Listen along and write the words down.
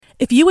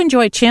If you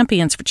enjoy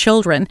Champions for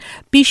Children,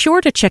 be sure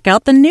to check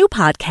out the new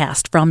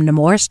podcast from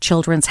Nemours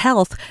Children's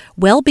Health,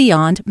 Well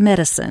Beyond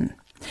Medicine.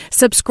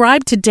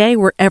 Subscribe today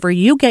wherever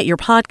you get your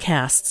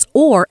podcasts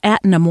or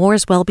at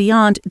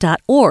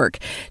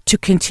nemourswellbeyond.org to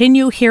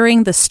continue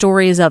hearing the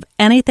stories of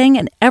anything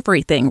and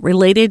everything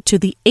related to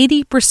the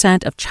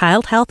 80% of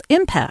child health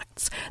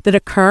impacts that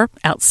occur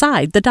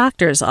outside the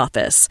doctor's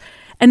office.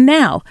 And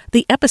now,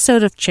 the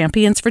episode of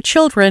Champions for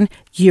Children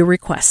you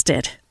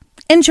requested.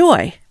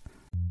 Enjoy!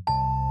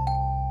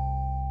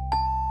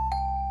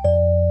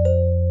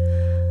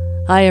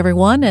 Hi,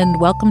 everyone, and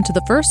welcome to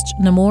the first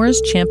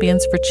Nemours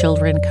Champions for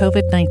Children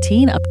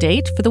COVID-19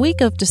 update for the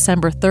week of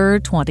December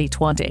 3rd,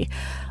 2020.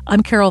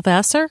 I'm Carol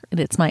Vassar, and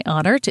it's my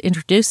honor to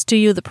introduce to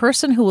you the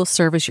person who will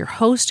serve as your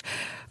host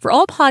for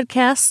all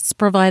podcasts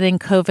providing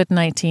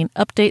COVID-19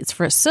 updates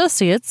for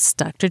associates,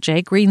 Dr.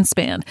 Jay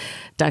Greenspan.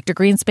 Dr.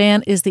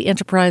 Greenspan is the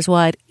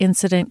enterprise-wide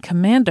incident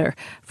commander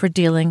for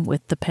dealing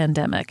with the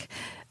pandemic.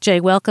 Jay,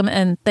 welcome,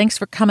 and thanks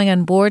for coming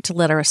on board to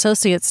let our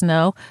associates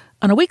know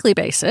on a weekly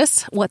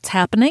basis what's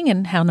happening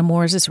and how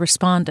Nemours is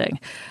responding.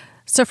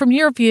 So from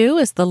your view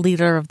as the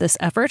leader of this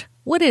effort,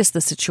 what is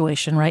the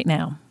situation right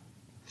now?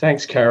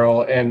 Thanks,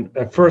 Carol. And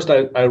first,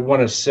 I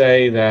want to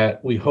say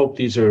that we hope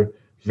these are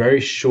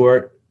very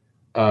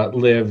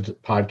short-lived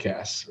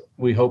podcasts.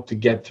 We hope to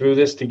get through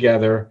this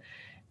together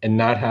and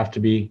not have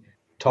to be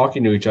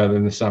talking to each other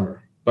in the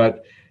summer.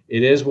 But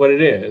it is what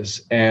it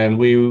is. And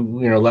we,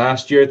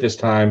 last year at this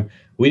time,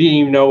 we didn't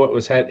even know what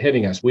was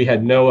hitting us. We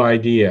had no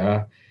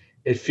idea.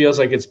 It feels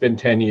like it's been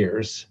 10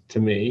 years to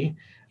me,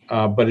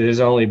 but it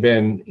has only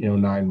been,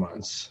 9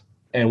 months.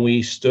 And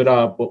we stood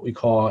up what we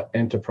call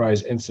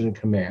Enterprise Incident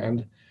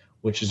Command,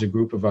 which is a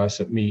group of us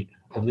that meet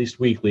at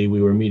least weekly.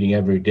 We were meeting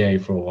every day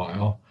for a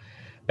while.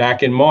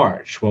 Back in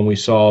March, when we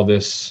saw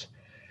this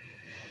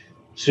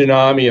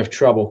tsunami of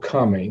trouble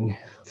coming,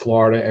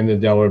 Florida and the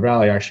Delaware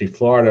Valley, actually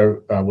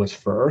Florida was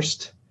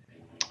first.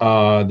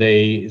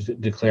 They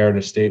declared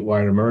a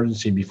statewide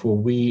emergency before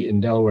we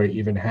in Delaware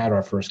even had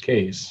our first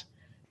case.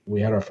 We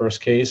had our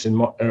first case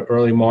in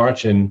early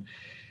March, and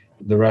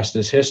the rest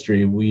is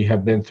history. We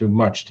have been through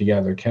much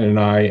together, Ken and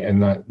I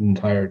and the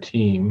entire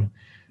team.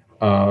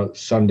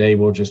 Someday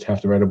we'll just have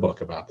to write a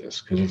book about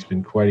this because it's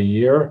been quite a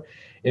year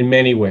in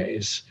many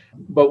ways.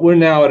 But we're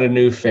now at a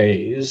new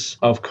phase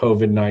of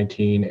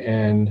COVID-19.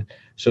 And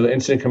so the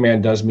Incident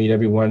Command does meet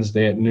every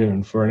Wednesday at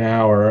noon for an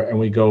hour, and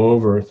we go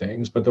over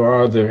things. But there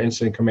are other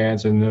incident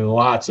commands, and there are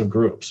lots of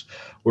groups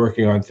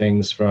working on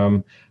things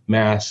from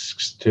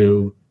masks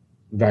to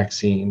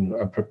vaccine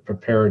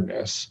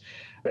preparedness.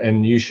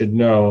 And you should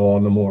know,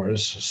 all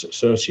Nemours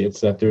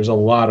associates, that there's a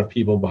lot of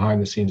people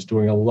behind the scenes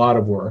doing a lot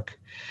of work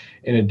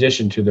in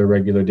addition to their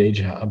regular day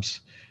jobs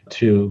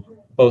to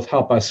both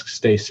help us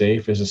stay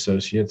safe as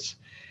associates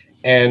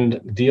and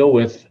deal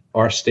with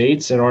our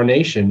states and our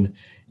nation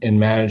in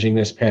managing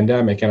this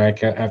pandemic. And I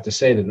have to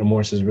say that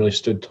Nemours has really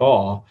stood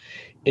tall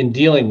in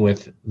dealing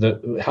with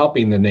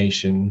helping the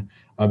nation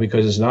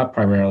because it's not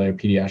primarily a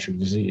pediatric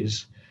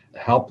disease.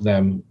 Help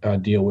them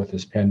deal with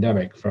this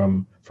pandemic,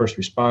 from first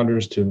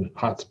responders to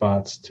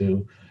hotspots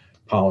to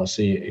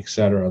policy, et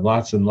cetera.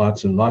 Lots and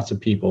lots and lots of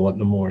people at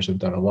Nemours have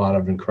done a lot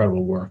of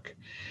incredible work.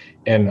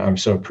 And I'm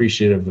so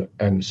appreciative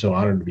and so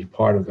honored to be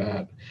part of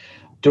that.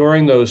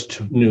 During those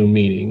new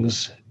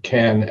meetings,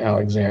 Ken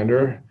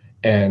Alexander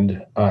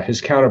and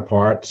his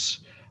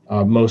counterparts,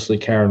 mostly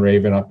Karen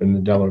Raven up in the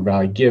Delaware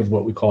Valley, give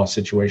what we call a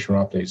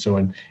situational update. So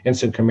in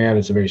Incident Command,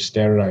 it's a very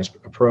standardized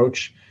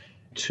approach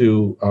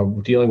to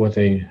dealing with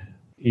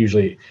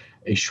usually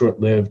a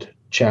short-lived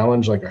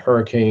challenge like a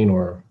hurricane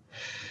or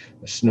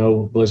a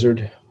snow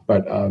blizzard.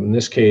 But in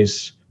this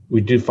case,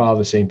 we do follow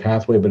the same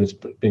pathway, but it's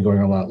been going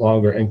on a lot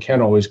longer. And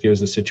Ken always gives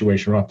the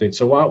situational update.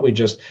 So why don't we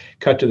just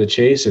cut to the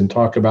chase and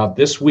talk about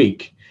this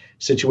week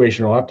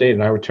situational update?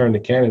 And I return to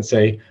Ken and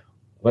say,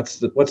 what's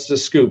the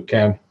scoop,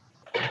 Ken?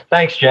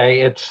 Thanks, Jay.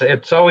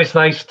 It's always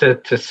nice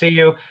to see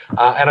you.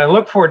 And I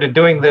look forward to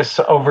doing this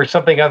over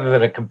something other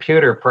than a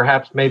computer,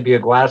 perhaps maybe a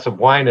glass of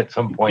wine at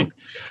some point.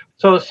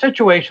 So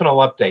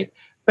situational update.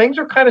 Things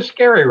are kind of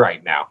scary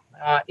right now.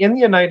 In the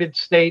United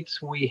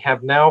States, we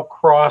have now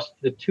crossed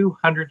the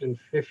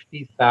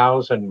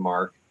 250,000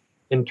 mark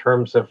in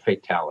terms of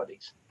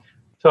fatalities.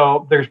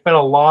 So there's been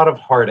a lot of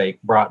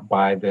heartache brought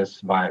by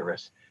this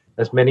virus.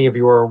 As many of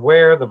you are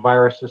aware, the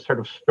virus is sort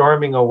of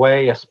storming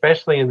away,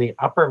 especially in the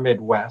upper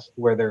Midwest,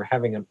 where they're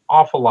having an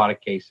awful lot of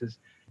cases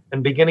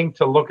and beginning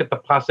to look at the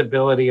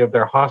possibility of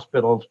their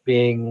hospitals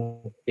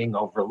being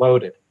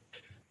overloaded.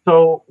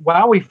 So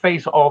while we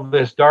face all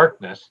this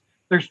darkness,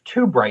 there's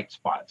two bright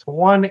spots.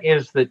 One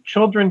is that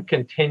children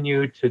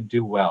continue to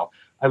do well.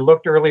 I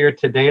looked earlier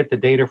today at the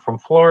data from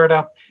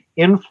Florida.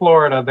 In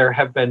Florida, there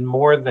have been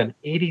more than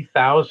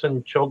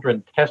 80,000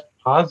 children test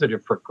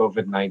positive for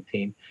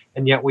COVID-19,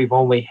 and yet we've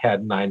only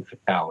had 9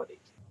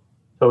 fatalities.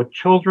 So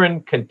children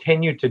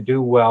continue to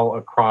do well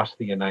across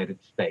the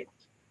United States.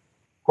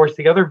 Of course,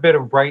 the other bit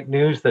of bright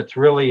news that's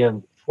really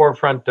in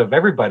forefront of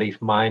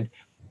everybody's mind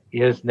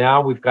is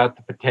now we've got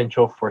the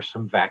potential for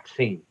some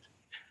vaccines.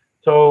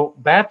 So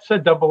that's a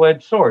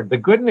double-edged sword. The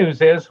good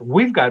news is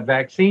we've got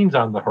vaccines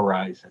on the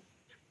horizon.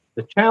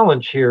 The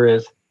challenge here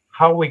is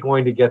how are we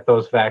going to get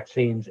those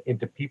vaccines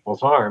into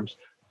people's arms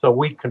so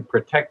we can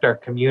protect our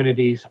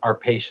communities, our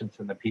patients,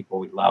 and the people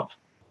we love.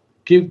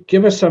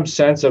 Give us some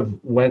sense of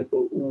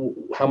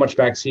how much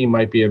vaccine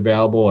might be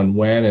available and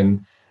when,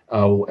 and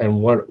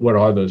what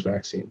are those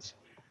vaccines?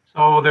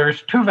 So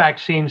there's two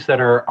vaccines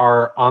that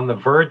are on the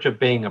verge of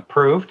being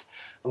approved,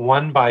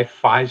 one by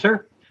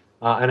Pfizer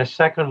and a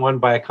second one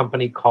by a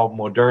company called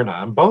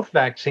Moderna. And both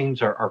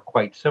vaccines are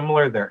quite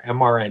similar. They're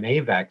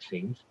mRNA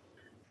vaccines.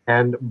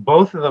 And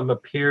both of them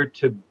appear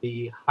to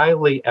be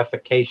highly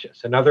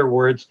efficacious. In other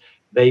words,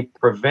 they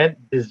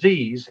prevent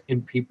disease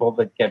in people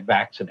that get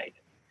vaccinated.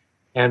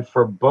 And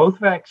for both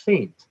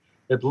vaccines,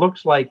 it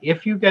looks like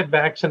if you get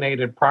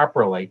vaccinated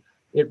properly,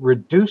 it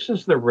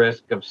reduces the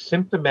risk of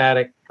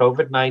symptomatic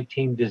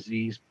COVID-19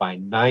 disease by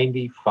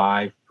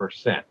 95%.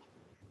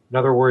 In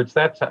other words,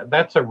 that's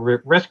a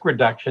risk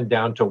reduction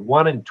down to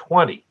 1 in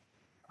 20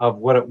 of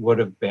what it would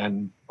have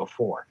been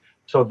before.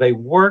 So they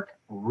work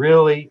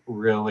really,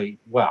 really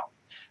well.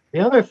 The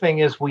other thing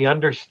is we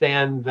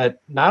understand that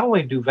not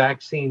only do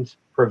vaccines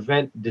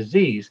prevent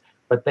disease,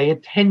 but they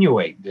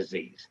attenuate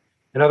disease.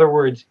 In other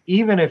words,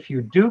 even if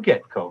you do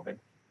get COVID,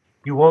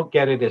 you won't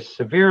get it as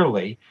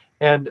severely.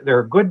 And there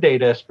are good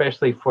data,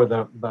 especially for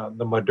the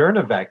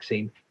Moderna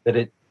vaccine, that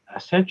it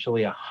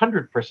essentially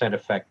 100%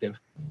 effective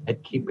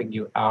at keeping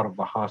you out of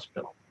the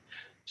hospital.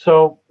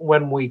 So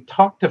when we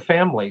talk to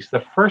families,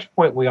 the first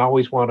point we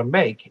always want to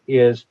make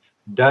is,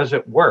 does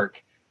it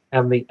work?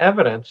 And the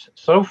evidence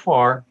so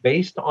far,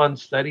 based on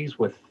studies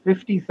with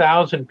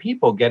 50,000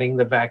 people getting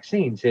the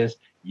vaccines, is,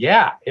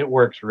 yeah, it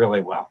works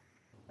really well.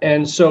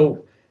 And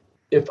so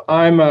if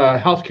I'm a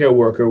healthcare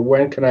worker,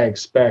 when can I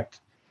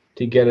expect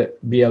to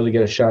be able to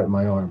get a shot in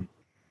my arm?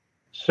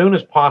 Soon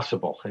as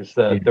possible is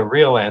the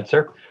real answer.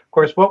 Of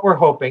course, what we're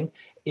hoping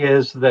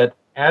is that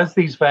as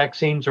these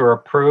vaccines are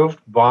approved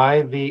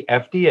by the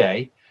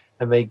FDA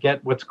and they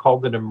get what's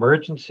called an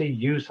emergency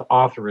use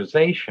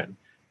authorization,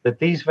 that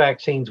these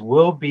vaccines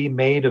will be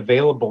made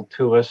available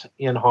to us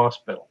in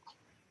hospitals.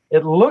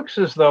 It looks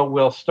as though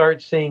we'll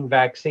start seeing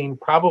vaccine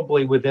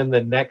probably within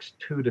the next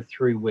 2 to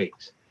 3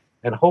 weeks.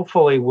 And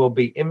hopefully we'll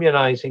be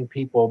immunizing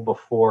people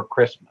before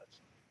Christmas.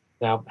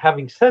 Now,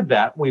 having said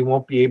that, we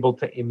won't be able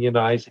to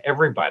immunize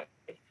everybody.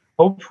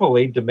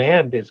 Hopefully,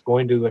 demand is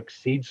going to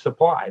exceed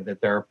supply,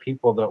 that there are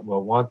people that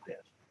will want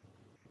this.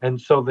 And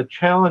so the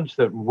challenge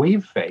that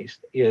we've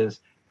faced is,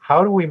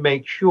 how do we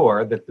make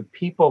sure that the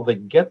people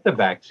that get the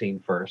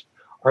vaccine first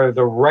are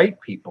the right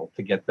people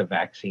to get the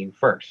vaccine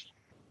first?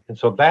 And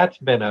so that's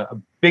been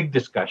a big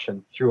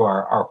discussion through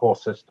our whole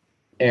system.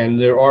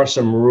 And there are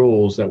some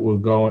rules that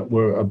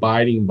we're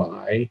abiding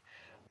by.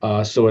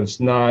 So it's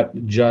not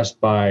just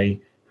by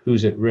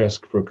who's at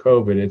risk for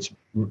COVID.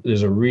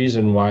 There's a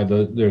reason why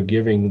they're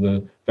giving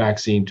the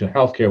vaccine to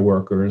healthcare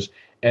workers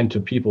and to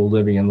people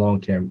living in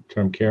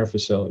long-term care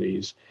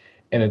facilities.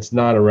 And it's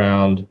not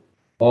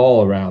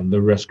all around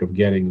the risk of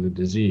getting the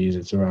disease.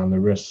 It's around the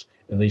risk,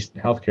 at least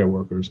healthcare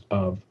workers,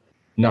 of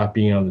not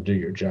being able to do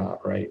your job,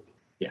 right?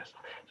 Yes.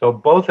 So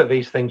both of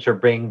these things are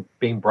being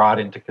brought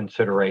into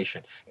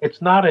consideration.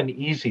 It's not an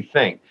easy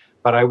thing,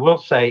 but I will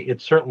say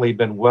it's certainly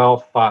been well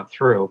thought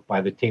through by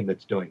the team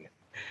that's doing it.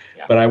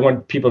 Yeah. But I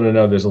want people to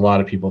know there's a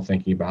lot of people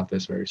thinking about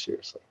this very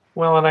seriously.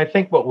 Well, and I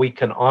think what we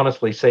can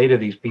honestly say to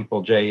these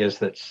people, Jay, is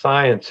that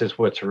science is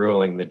what's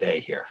ruling the day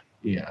here.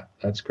 Yeah,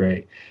 that's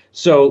great.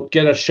 So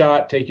get a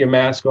shot, take your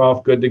mask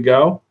off, good to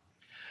go?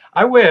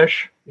 I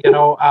wish,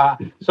 so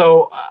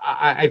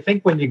I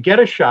think when you get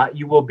a shot,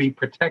 you will be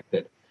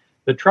protected.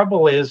 The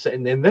trouble is,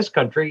 in this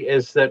country,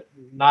 is that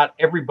not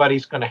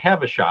everybody's going to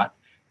have a shot.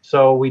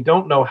 So we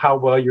don't know how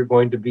well you're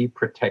going to be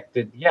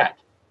protected yet.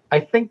 I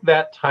think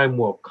that time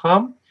will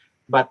come,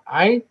 but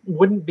I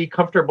wouldn't be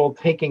comfortable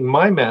taking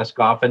my mask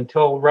off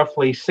until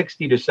roughly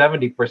 60 to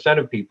 70%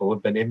 of people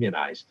have been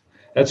immunized.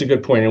 That's a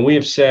good point. And we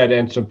have said,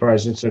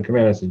 Enterprise Incident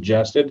Command has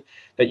suggested,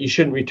 that you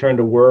shouldn't return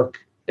to work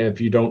if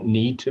you don't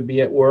need to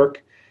be at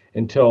work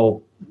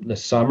until the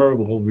summer.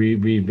 We'll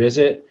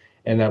revisit,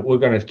 and that we're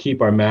going to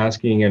keep our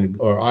masking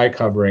or eye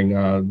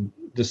covering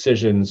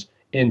decisions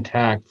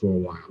intact for a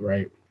while,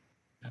 right?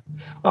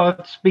 Well,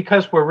 it's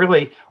because what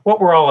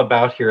we're all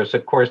about here is,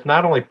 of course,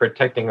 not only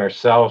protecting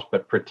ourselves,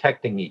 but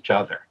protecting each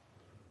other.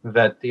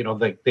 That,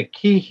 the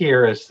key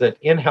here is that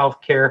in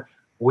healthcare,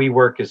 we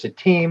work as a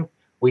team,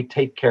 we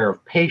take care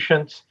of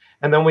patients,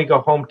 and then we go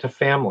home to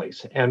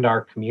families and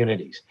our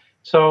communities.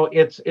 So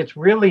it's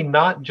really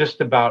not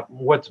just about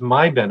what's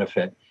my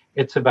benefit.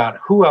 It's about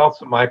who else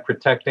am I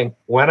protecting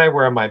when I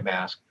wear my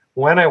mask,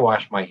 when I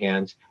wash my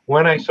hands,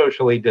 when I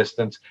socially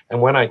distance, and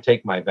when I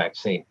take my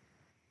vaccine.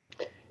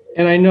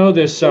 And I know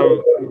there's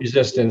some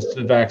resistance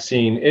to the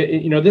vaccine.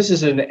 This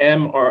is an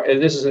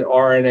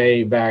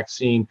RNA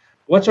vaccine.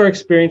 What's our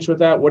experience with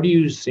that? What do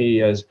you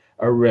see as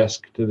a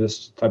risk to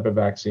this type of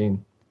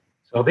vaccine?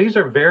 So these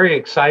are very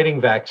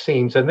exciting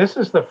vaccines, and this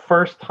is the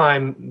first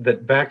time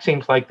that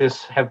vaccines like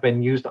this have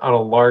been used on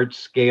a large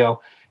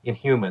scale in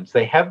humans.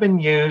 They have been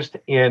used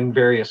in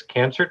various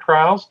cancer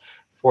trials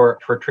for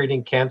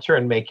treating cancer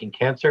and making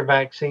cancer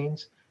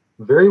vaccines,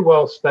 very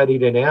well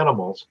studied in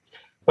animals.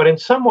 But in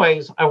some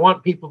ways, I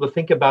want people to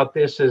think about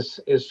this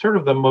as sort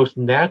of the most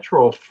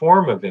natural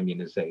form of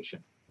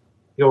immunization.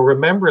 You'll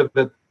remember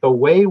that the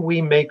way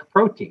we make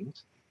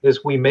proteins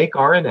is we make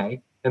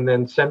RNA and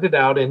then send it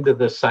out into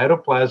the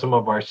cytoplasm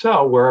of our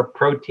cell where a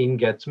protein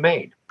gets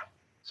made.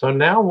 So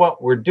now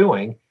what we're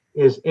doing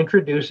is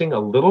introducing a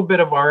little bit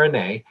of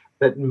RNA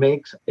that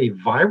makes a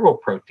viral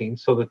protein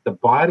so that the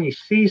body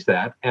sees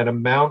that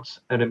and mounts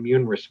an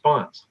immune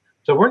response.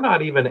 So we're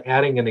not even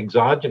adding an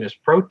exogenous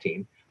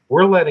protein.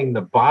 We're letting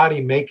the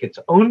body make its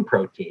own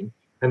protein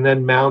and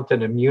then mount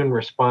an immune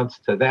response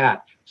to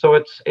that. So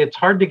it's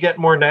hard to get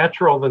more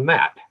natural than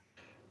that.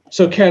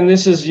 So Ken,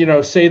 this is,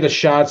 say the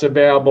shot's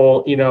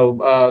available,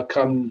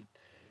 come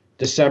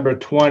December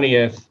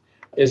 20th.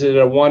 Is it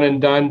a one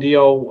and done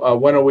deal?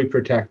 When are we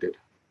protected?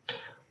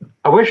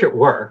 I wish it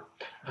were.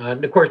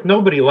 And of course,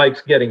 nobody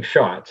likes getting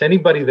shots.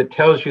 Anybody that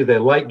tells you they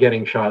like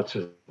getting shots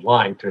is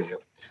lying to you.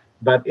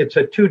 But it's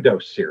a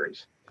 2-dose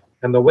series.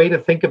 And the way to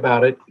think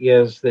about it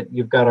is that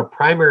you've got a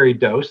primary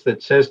dose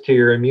that says to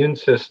your immune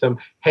system,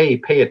 hey,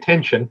 pay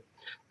attention.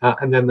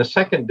 And then the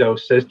second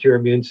dose says to your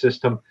immune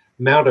system,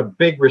 mount a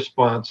big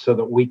response so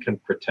that we can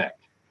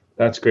protect.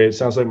 That's great. It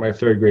sounds like my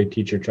third grade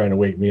teacher trying to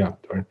wake me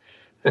up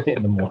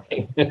in the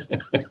morning.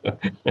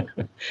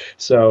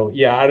 So,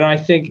 yeah, and I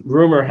think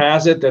rumor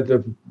has it that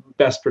the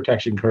best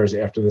protection occurs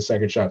after the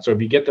second shot. So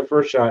if you get the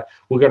first shot,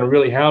 we're going to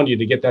really hound you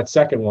to get that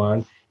second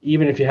one,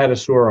 even if you had a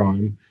sore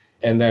arm.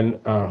 And then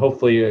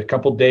hopefully a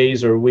couple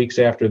days or weeks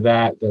after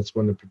that, that's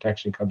when the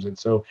protection comes in.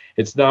 So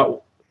it's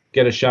not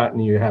get a shot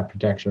and you have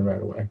protection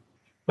right away.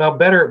 Well,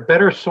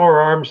 better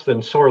sore arms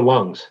than sore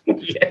lungs.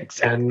 Yeah,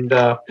 exactly. And,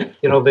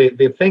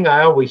 the thing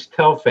I always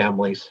tell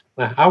families,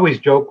 I always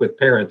joke with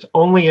parents,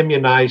 only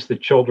immunize the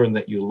children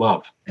that you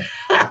love.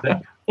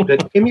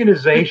 that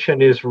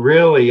immunization is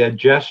really a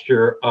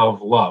gesture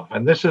of love.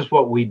 And this is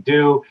what we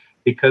do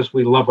because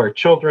we love our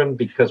children,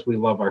 because we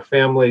love our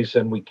families,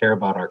 and we care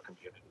about our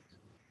community.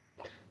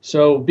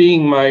 So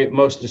being my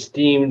most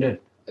esteemed,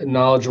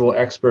 knowledgeable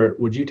expert,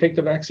 would you take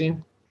the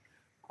vaccine?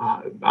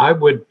 I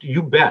would,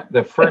 you bet,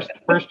 the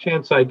first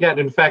chance I get.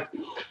 In fact,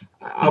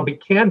 I'll be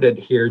candid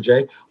here,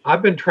 Jay.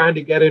 I've been trying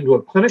to get into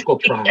a clinical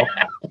trial,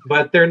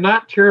 but they're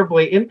not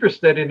terribly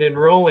interested in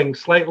enrolling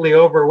slightly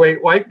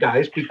overweight white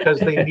guys because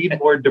they need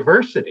more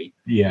diversity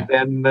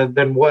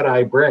than what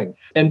I bring.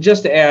 And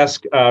just to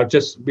ask,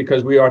 just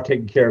because we are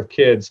taking care of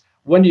kids,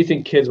 when do you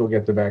think kids will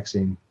get the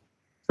vaccine?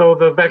 So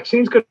the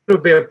vaccine's going to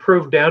be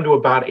approved down to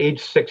about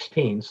age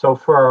 16. So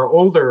for our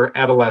older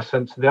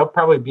adolescents, they'll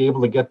probably be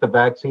able to get the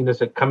vaccine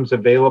as it comes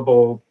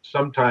available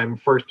sometime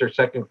first or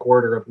second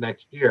quarter of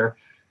next year.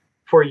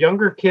 For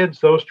younger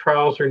kids, those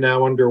trials are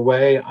now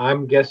underway.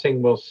 I'm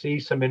guessing we'll see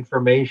some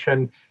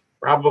information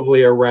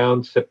probably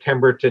around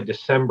September to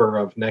December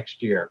of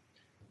next year.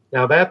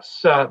 Now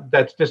that's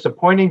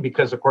disappointing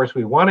because, of course,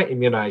 we want to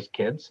immunize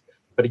kids.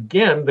 But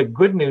again, the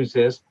good news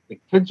is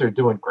the kids are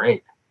doing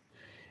great.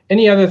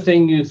 Any other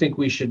thing you think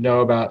we should know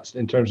about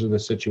in terms of the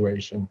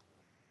situation?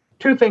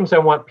 2 things I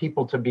want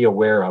people to be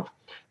aware of.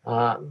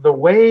 The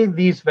way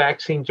these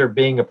vaccines are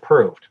being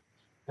approved,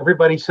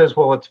 everybody says,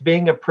 well, it's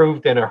being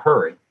approved in a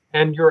hurry.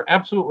 And you're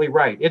absolutely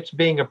right. It's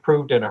being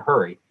approved in a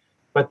hurry.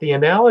 But the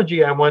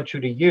analogy I want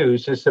you to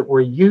use is that we're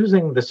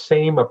using the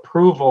same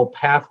approval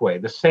pathway,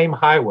 the same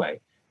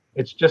highway.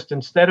 It's just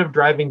instead of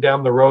driving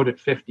down the road at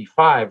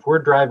 55, we're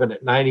driving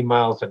at 90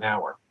 miles an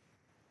hour.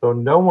 So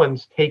no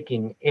one's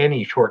taking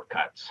any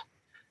shortcuts.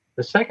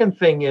 The second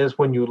thing is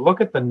when you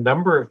look at the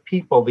number of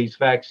people these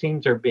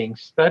vaccines are being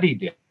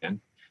studied in,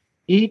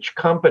 each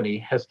company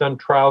has done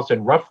trials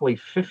in roughly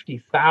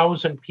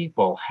 50,000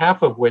 people,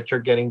 half of which are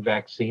getting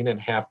vaccine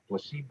and half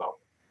placebo.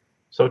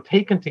 So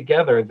taken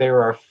together,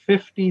 there are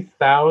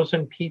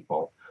 50,000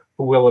 people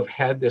who will have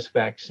had this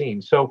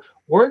vaccine. So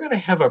we're going to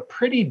have a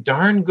pretty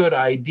darn good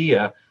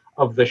idea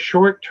of the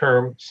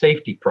short-term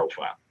safety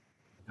profile.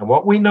 And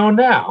what we know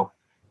now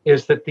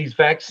is that these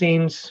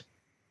vaccines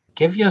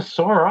give you a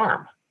sore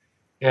arm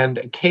and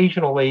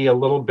occasionally a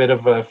little bit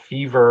of a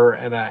fever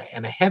and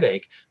a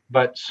headache.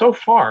 But so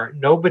far,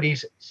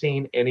 nobody's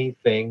seen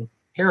anything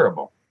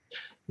terrible.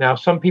 Now,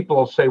 some people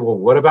will say, well,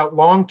 what about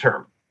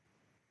long-term?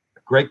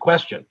 Great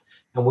question.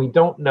 And we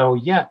don't know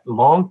yet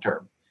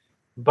long-term.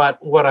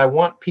 But what I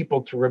want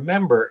people to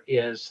remember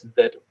is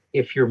that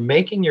if you're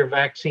making your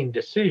vaccine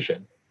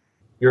decision,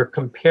 you're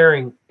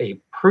comparing a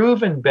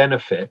proven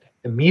benefit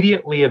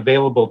immediately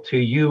available to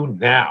you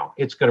now.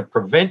 It's going to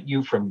prevent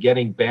you from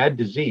getting bad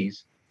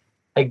disease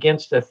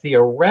against a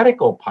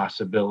theoretical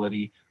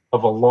possibility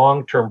of a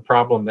long-term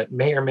problem that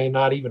may or may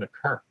not even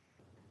occur.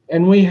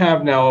 And we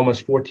have now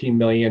almost 14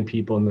 million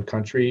people in the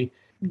country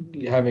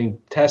having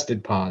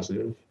tested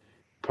positive,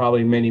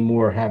 probably many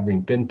more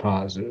having been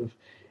positive.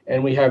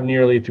 And we have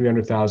nearly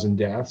 300,000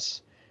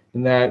 deaths.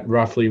 And that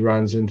roughly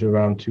runs into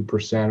around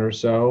 2% or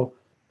so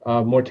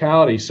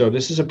mortality. So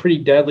this is a pretty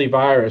deadly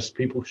virus.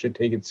 People should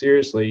take it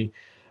seriously,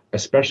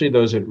 especially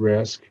those at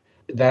risk.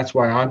 That's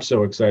why I'm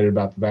so excited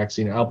about the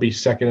vaccine. I'll be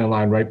second in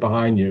line right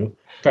behind you.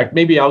 In fact,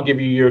 maybe I'll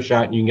give you your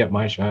shot and you can get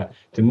my shot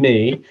to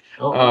me.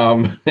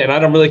 And I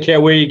don't really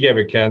care where you give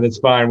it, Ken. It's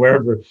fine,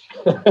 wherever.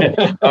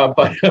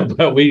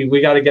 But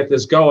we got to get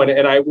this going.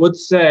 And I would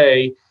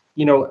say,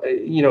 Ken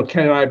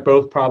and I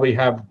both probably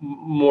have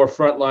more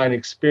frontline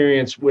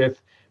experience with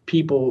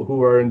people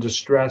who are in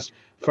distress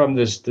from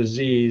this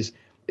disease.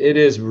 It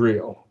is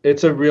real.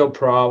 It's a real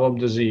problem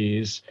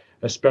disease,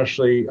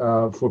 especially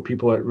for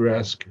people at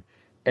risk.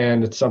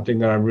 And it's something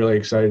that I'm really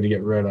excited to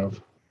get rid of.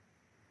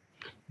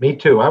 Me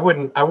too. I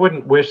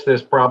wouldn't wish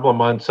this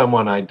problem on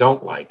someone I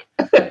don't like.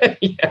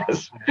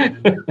 Yes.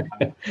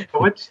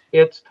 So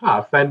it's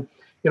tough. And,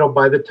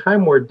 by the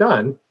time we're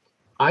done,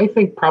 I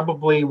think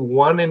probably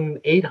 1 in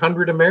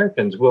 800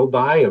 Americans will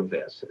die of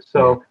this.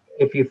 So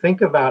if you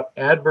think about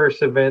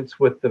adverse events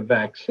with the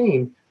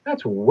vaccine,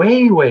 that's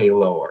way, way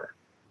lower.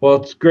 Well,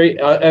 it's great.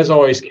 As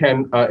always,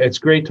 Ken, it's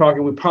great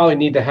talking. We probably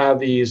need to have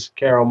these,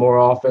 Carol, more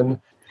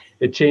often.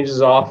 It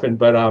changes often,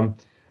 but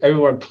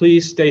everyone,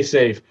 please stay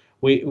safe.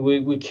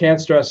 We can't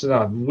stress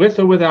enough, with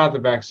or without the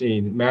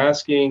vaccine,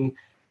 masking,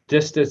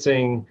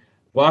 distancing,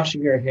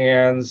 washing your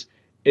hands.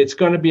 It's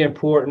going to be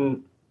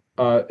important.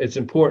 It's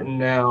important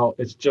now.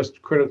 It's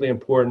just critically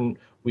important.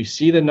 We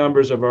see the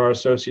numbers of our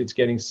associates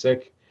getting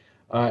sick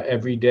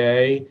every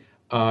day.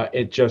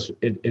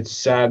 It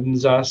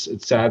saddens us.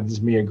 It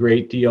saddens me a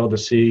great deal to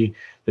see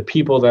the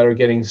people that are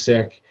getting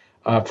sick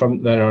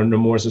that are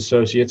Nemours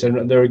associates,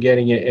 and they're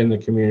getting it in the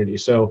community.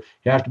 So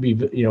you have to be,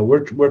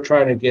 we're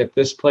trying to get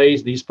these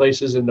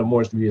places in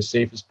Nemours to be as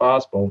safe as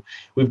possible.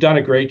 We've done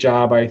a great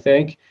job, I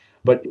think,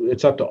 but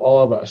it's up to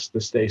all of us to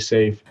stay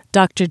safe.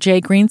 Dr.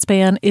 Jay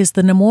Greenspan is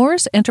the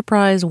Nemours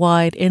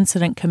Enterprise-Wide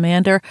Incident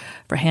Commander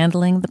for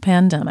handling the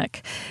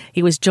pandemic.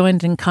 He was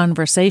joined in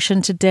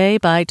conversation today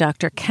by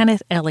Dr.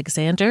 Kenneth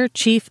Alexander,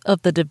 Chief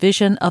of the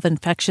Division of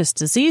Infectious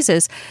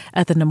Diseases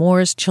at the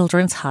Nemours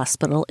Children's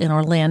Hospital in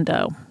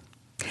Orlando.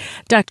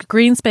 Dr.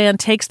 Greenspan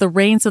takes the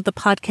reins of the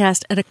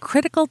podcast at a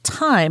critical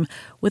time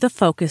with a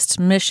focused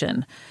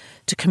mission: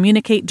 to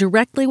communicate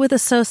directly with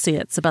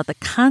associates about the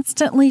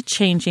constantly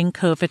changing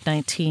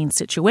COVID-19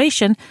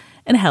 situation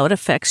and how it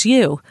affects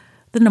you,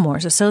 the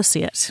Nemours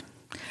associate.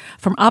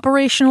 From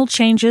operational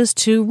changes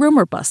to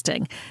rumor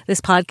busting,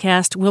 this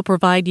podcast will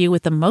provide you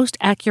with the most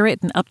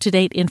accurate and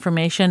up-to-date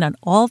information on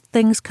all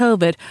things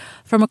COVID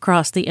from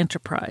across the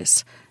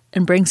enterprise,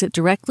 and brings it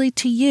directly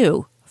to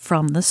you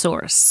from the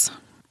source.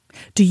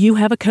 Do you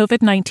have a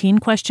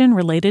COVID-19 question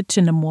related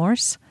to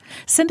Nemours?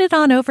 Send it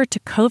on over to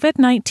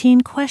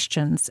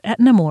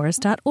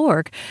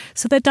covid19questions@nemours.org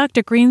so that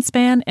Dr.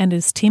 Greenspan and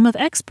his team of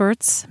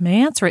experts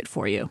may answer it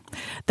for you.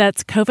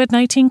 That's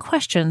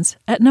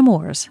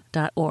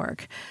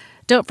covid19questions@nemours.org.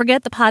 Don't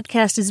forget, the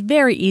podcast is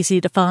very easy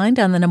to find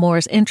on the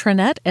Nemours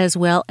intranet, as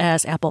well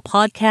as Apple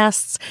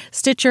Podcasts,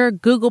 Stitcher,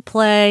 Google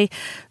Play,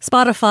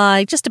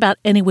 Spotify, just about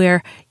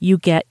anywhere you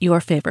get your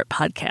favorite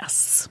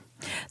podcasts.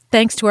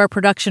 Thanks to our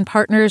production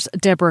partners,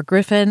 Deborah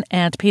Griffin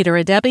and Peter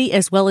Adebi,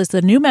 as well as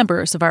the new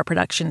members of our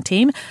production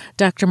team,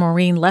 Dr.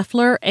 Maureen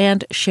Leffler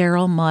and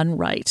Cheryl Munn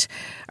Wright.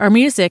 Our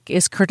music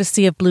is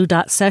courtesy of Blue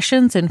Dot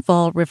Sessions in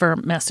Fall River,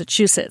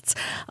 Massachusetts.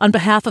 On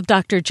behalf of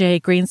Dr.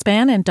 Jay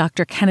Greenspan and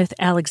Dr. Kenneth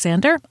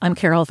Alexander, I'm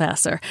Carol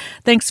Vassar.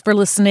 Thanks for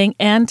listening,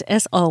 and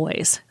as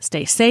always,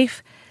 stay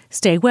safe,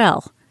 stay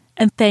well,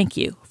 and thank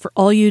you for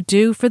all you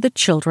do for the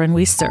children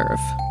we serve.